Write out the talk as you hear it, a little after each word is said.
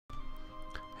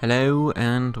Hello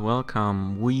and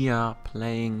welcome. We are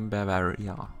playing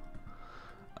Bavaria.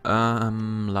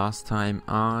 Last time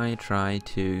I tried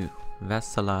to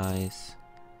vassalize.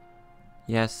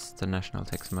 Yes, the national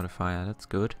tax modifier, that's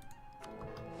good.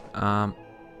 Oh,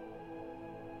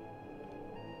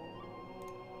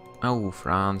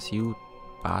 France, you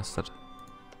bastard.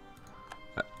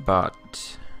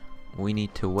 But we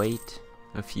need to wait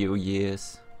a few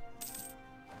years.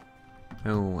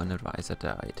 Oh, an advisor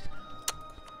died.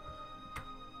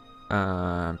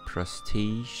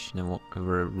 Prestige, no,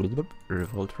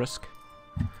 revolt risk.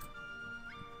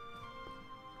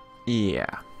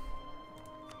 Yeah.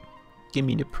 Give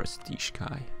me the prestige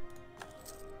guy.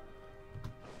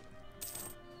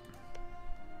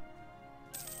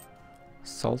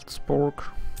 Salzburg.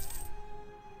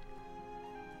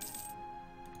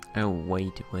 Oh,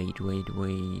 wait.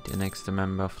 The next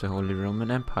member of the Holy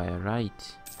Roman Empire,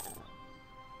 right.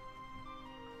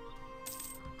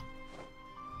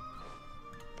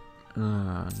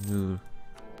 No.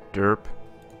 Derp.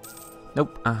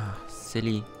 Nope.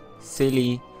 Silly.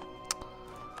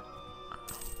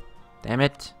 Damn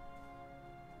it.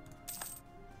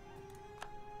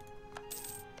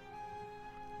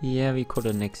 Yeah, we could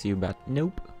annex you, but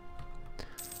nope.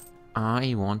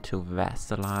 I want to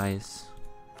vassalize.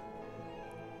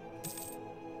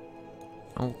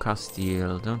 Oh,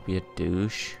 Castile, don't be a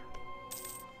douche.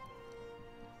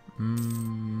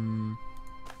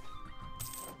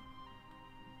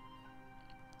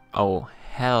 Oh,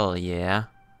 hell yeah.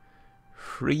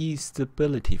 Free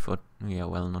stability for... Yeah,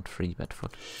 well, not free, but for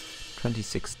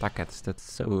 26 ducats. That's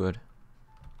so good.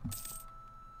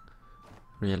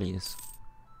 Really is.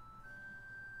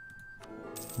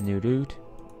 New dude.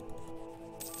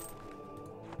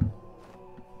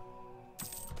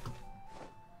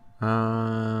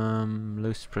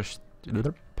 Lose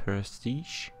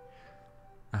prestige.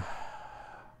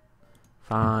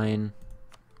 Fine.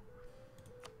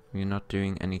 We're not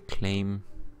doing any claim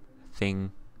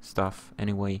stuff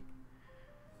anyway.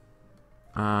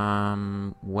 Well,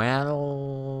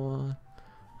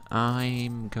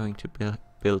 I'm going to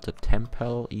build a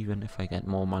temple even if I get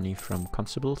more money from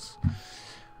constables.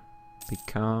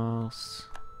 Because...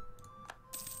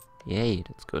 Yay,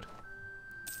 that's good.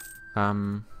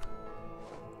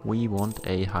 We want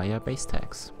a higher base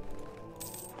tax.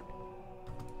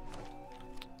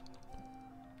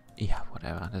 Yeah,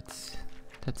 whatever, that's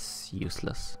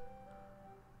useless.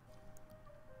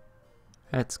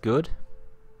 That's good.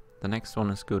 The next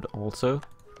one is good also.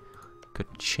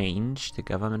 Could change the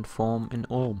government form in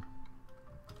Ulm.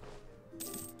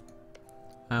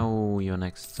 Oh, you're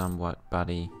next somewhat,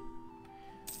 buddy.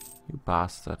 You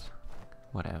bastard.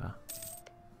 Whatever.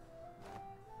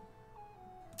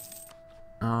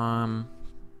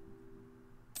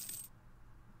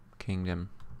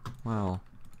 Kingdom. Wow.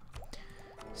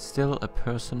 Still a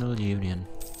personal union.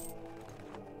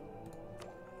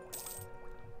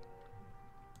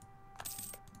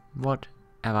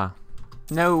 Whatever.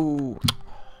 No!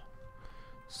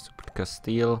 Stupid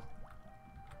Castile.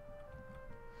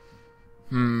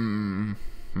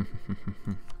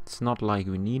 It's not like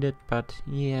we need it, but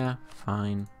yeah,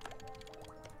 fine.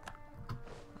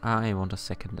 I want a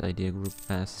second idea group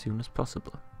as soon as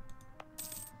possible.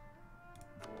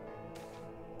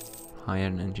 Hire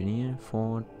an engineer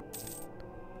for...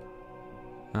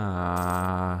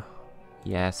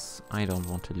 yes, I don't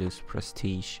want to lose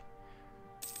prestige.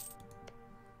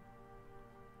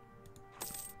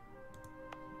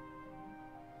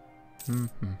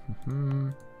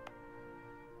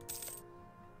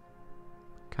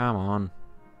 Come on.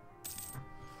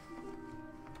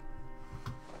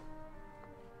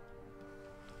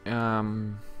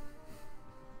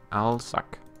 I'll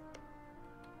suck.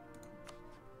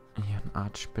 Yeah, an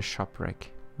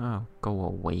archbishopric. Oh, go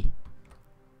away.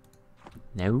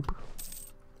 Nope.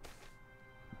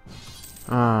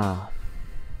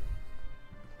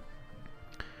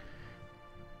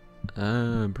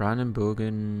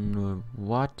 Brandenburgen,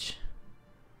 what?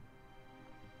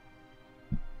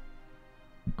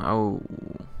 Oh.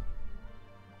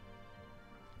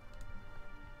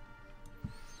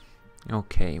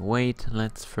 Okay, wait,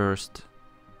 let's first...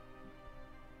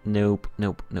 Nope.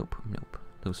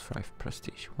 Lose 5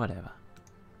 prestige, whatever.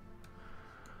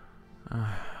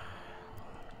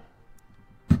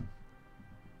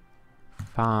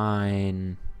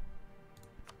 Fine.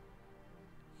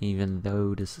 Even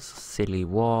though this is a silly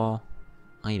war,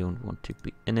 I don't want to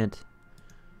be in it.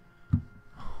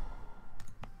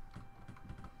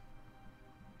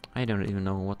 I don't even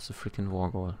know what's the freaking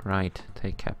war goal. Right,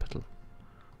 take capital.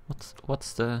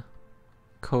 What's the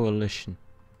coalition?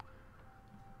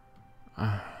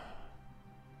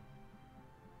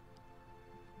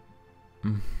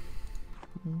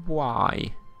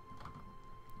 Why?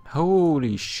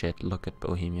 Holy shit, look at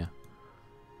Bohemia.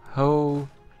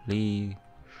 Holy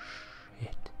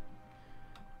shit.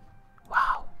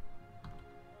 Wow.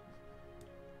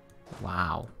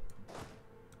 Wow.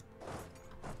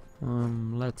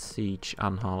 Let's siege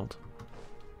Anhalt.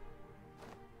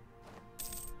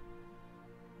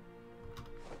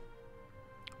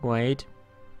 Wait.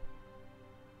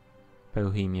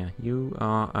 Bohemia, you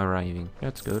are arriving.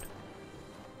 That's good.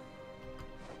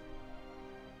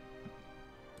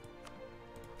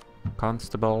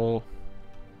 Constable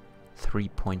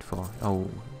 3.4. Oh,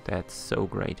 that's so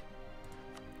great.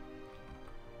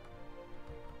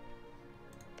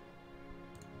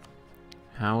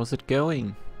 How's it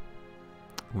going?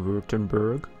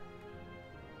 Württemberg?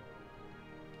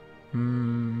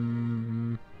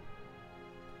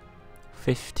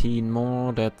 15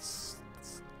 more, that's...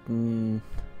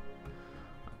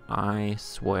 I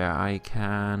swear I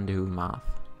can do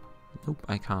math. Nope,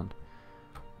 I can't.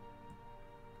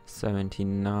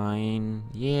 79,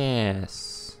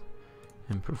 yes.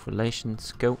 Improve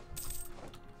relations, go.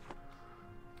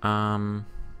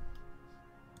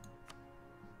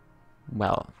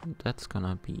 Well, that's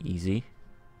gonna be easy.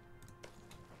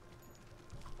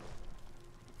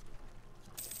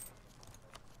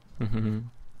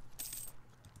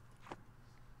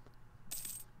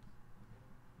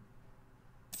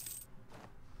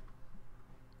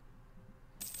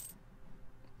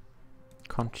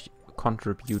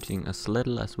 Contributing as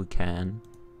little as we can.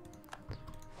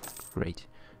 Great.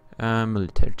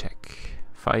 Military tech.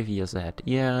 5 years ahead.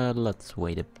 Yeah, let's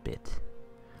wait a bit.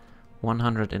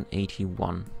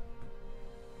 181.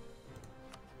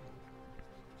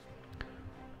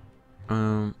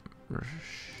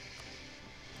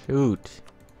 Shoot.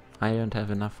 I don't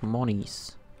have enough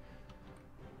monies.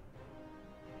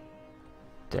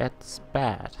 That's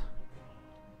bad.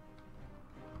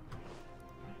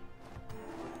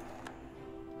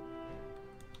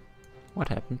 What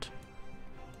happened?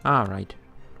 Ah, right.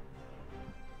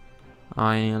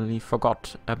 I nearly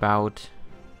forgot about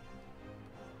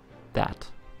that.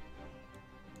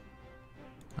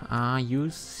 Ah, you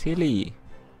silly.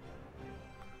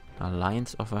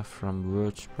 Alliance offer from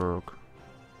Würzburg.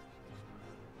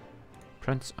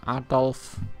 Prince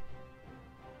Adolf.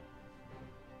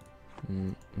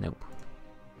 Nope.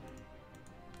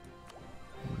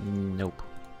 Nope.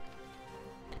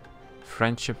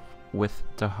 Friendship with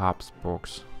the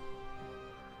Habsburgs.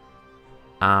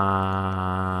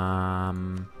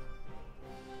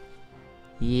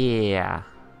 Yeah.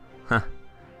 Huh.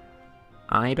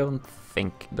 I don't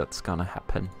think that's gonna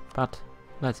happen, but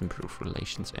let's improve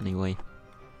relations anyway.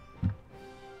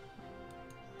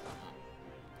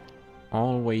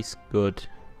 Always good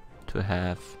to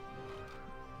have,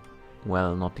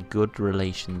 well, not good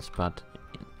relations, but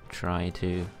try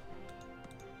to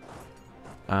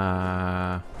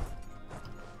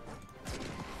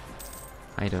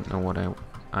I don't know what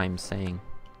I'm saying.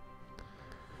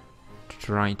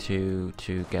 Try to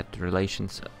get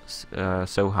relations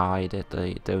so high that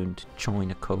they don't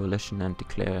join a coalition and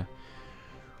declare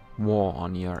war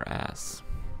on your ass,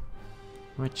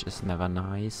 which is never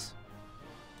nice.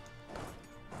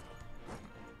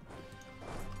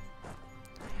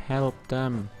 Help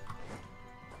them.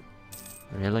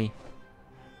 Really?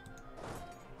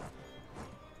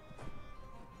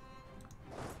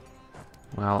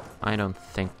 Well, I don't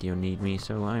think you need me,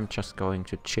 so I'm just going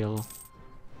to chill.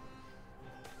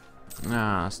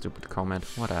 Ah, stupid comment,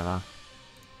 whatever.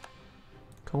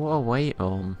 Go away,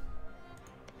 Ulm.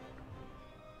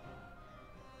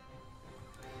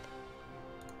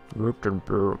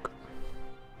 Württemberg.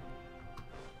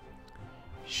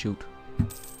 Shoot.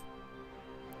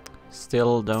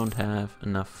 Still don't have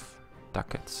enough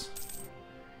ducats.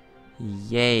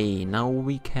 Yay, now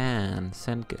we can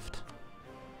send gift.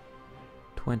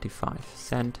 25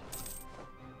 cent.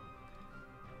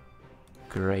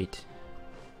 Great.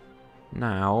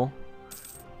 Now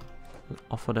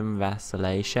offer them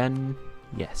vacillation.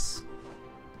 Yes.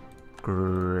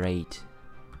 Great.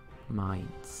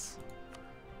 Mines.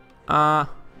 No.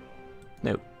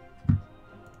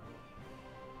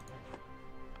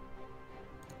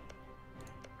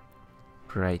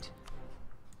 Great.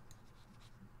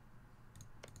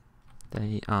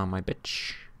 They are my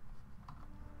bitch.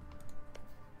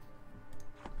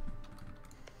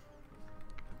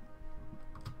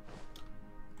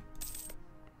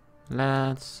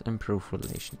 Let's improve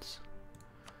relations.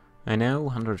 I know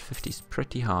 150 is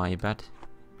pretty high, but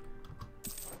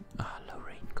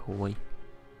Lorraine, go away.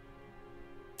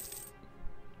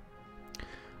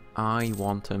 I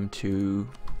want them to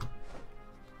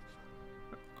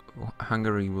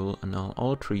Hungary will annul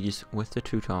all treaties with the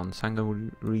Teutons.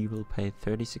 Hungary will pay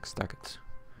 36 ducats.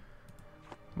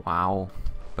 Wow.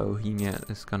 Bohemia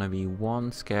is gonna be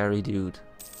one scary dude.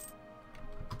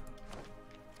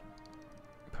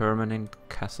 Permanent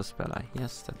casus belli.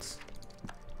 Yes, that's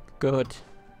good.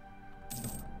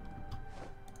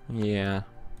 Yeah.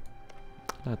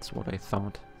 That's what I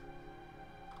thought.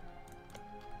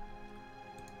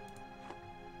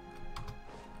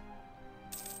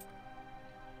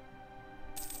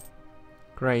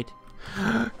 Great.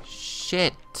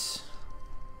 Shit.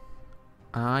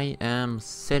 I am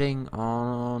sitting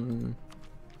on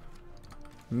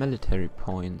military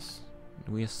points.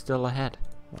 We are still ahead.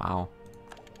 Wow.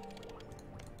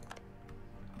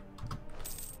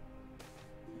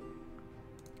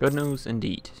 Good news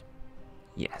indeed.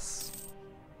 Yes.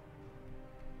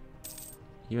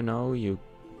 You know,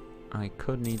 I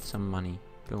could need some money.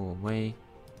 Go away.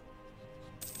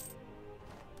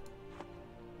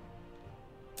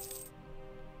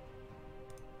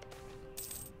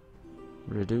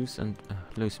 Reduce and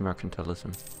lose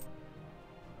mercantilism.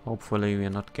 Hopefully we are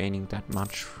not gaining that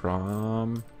much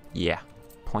from... Yeah,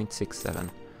 0.67.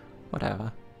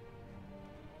 Whatever.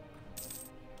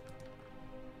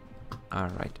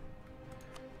 Alright.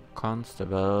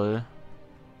 Constable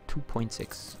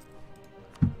 2.6.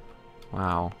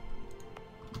 Wow.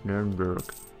 Nuremberg.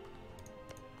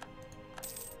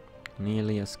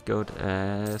 Nearly as good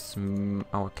as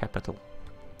our capital.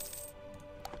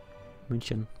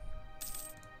 München.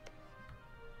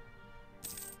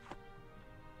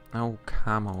 Oh,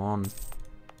 come on.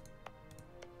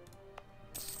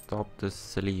 Stop this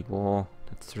silly war.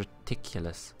 That's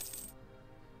ridiculous.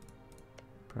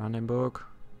 Brandenburg.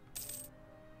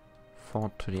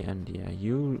 Fought to the end. Yeah,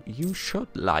 you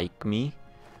should like me.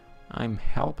 I'm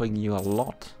helping you a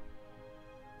lot.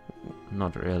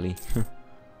 Not really.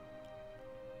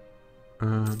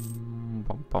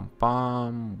 Bum bum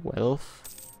bum.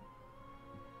 Wealth.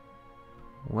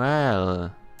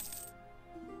 Well.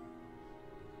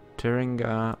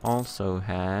 Thuringia also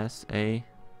has a...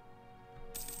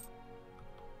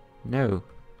 No.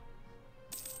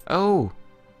 Oh!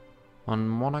 On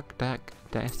monarch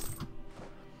death.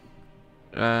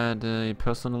 The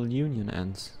personal union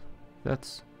ends.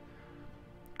 That's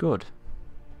good.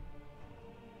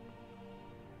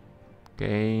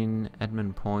 Gain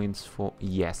admin points for...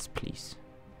 Yes, please.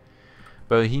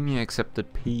 Bohemia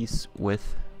accepted peace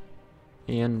with...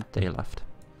 And they left.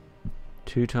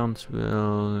 Teutons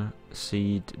will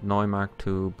cede Neumark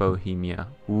to Bohemia.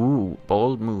 Ooh,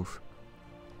 bold move.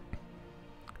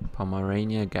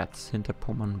 Pomerania gets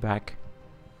Hinterpommern back.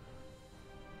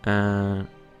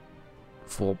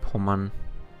 Vorpommern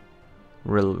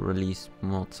will release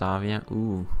Moldavia.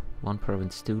 Ooh, one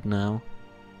province dude now.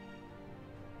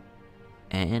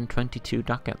 And 22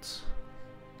 ducats.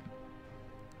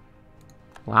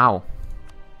 Wow.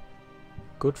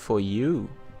 Good for you.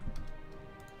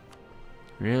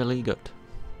 Really good.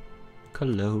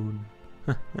 Cologne.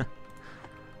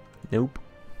 Nope.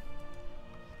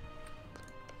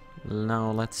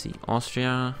 Now let's see.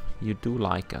 Austria, you do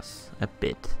like us a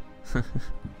bit.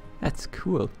 That's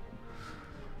cool.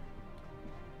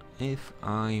 If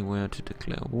I were to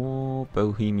declare war,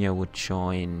 Bohemia would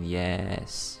join.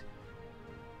 Yes.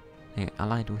 They're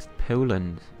allied with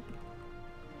Poland.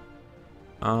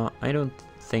 I don't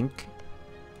think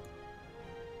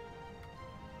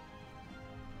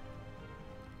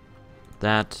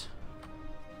that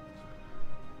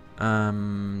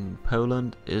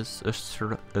Poland is a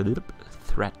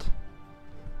threat.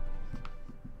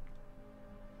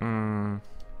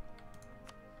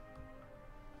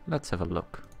 Let's have a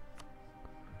look.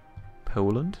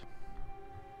 Poland.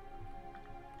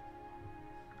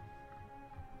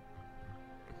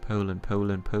 Poland.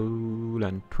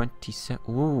 27.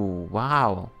 Ooh,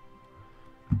 wow.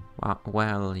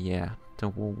 Well, yeah. The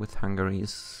war with Hungary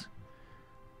is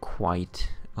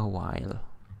quite a while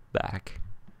back.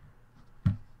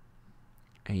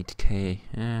 8k.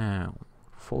 Yeah,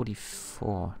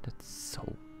 44. That's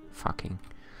so fucking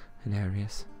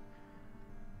hilarious.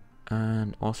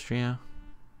 And Austria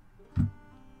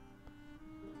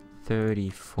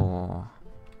 34.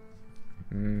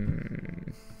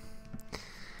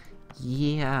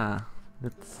 Yeah,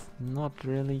 that's not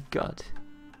really good.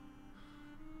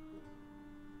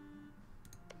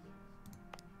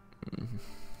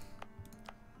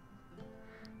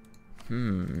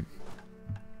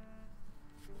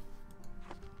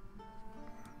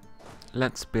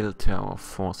 Let's build to our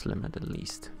force limit at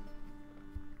least.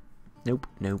 Nope.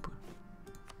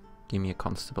 Give me a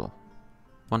constable.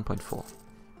 1.4.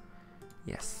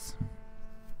 Yes.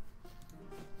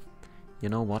 You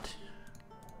know what?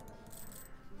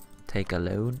 take a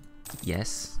loan.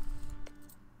 Yes.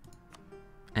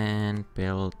 And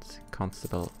build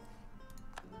constable.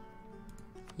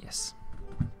 Yes.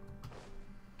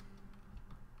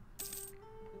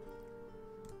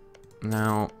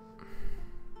 Now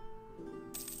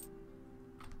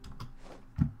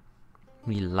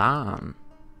Milan.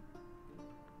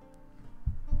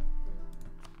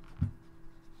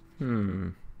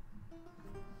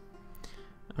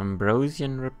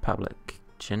 Ambrosian Republic,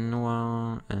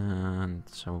 Genoa and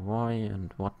Savoy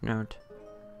and whatnot.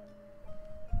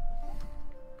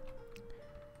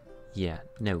 Yeah,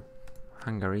 no.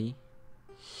 Hungary.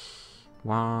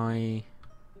 Why?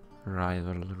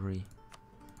 Rivalry.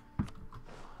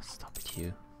 Stop it,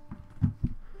 you.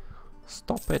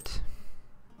 Stop it.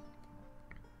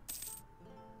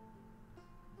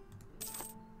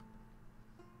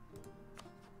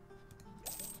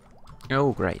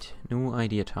 Oh, great. New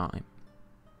idea time.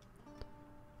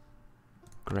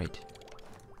 Great.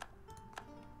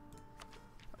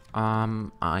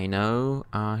 I know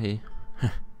I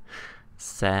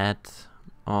said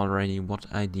already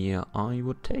what idea I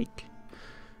would take,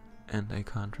 and I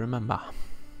can't remember.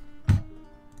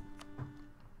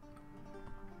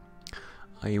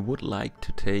 I would like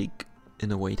to take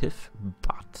innovative,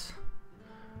 but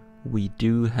we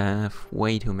do have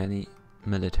way too many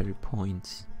military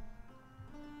points.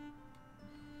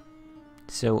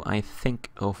 So I think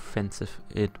offensive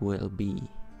it will be.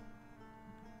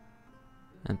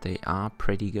 And they are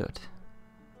pretty good.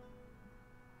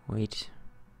 Wait,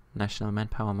 national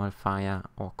manpower modifier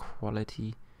or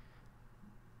quality?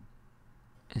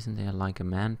 Isn't there like a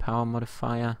manpower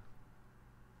modifier?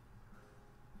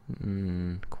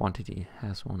 Quantity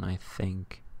has one, I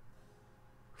think.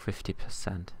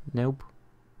 50%. Nope,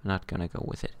 not gonna go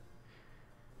with it.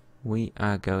 We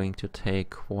are going to take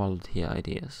quality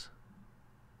ideas.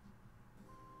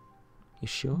 You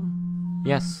sure?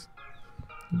 Yes.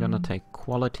 I'm gonna take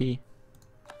quality.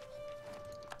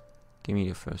 Give me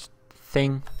the first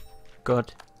thing.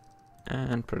 Good.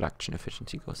 And production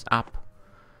efficiency goes up.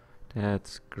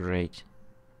 That's great.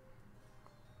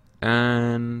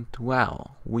 And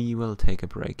well, we will take a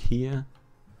break here.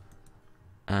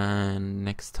 And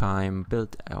next time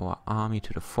build our army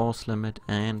to the force limit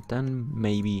and then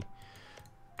maybe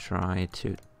try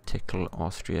to tickle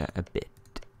Austria a bit.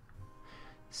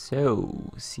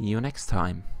 So, see you next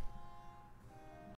time.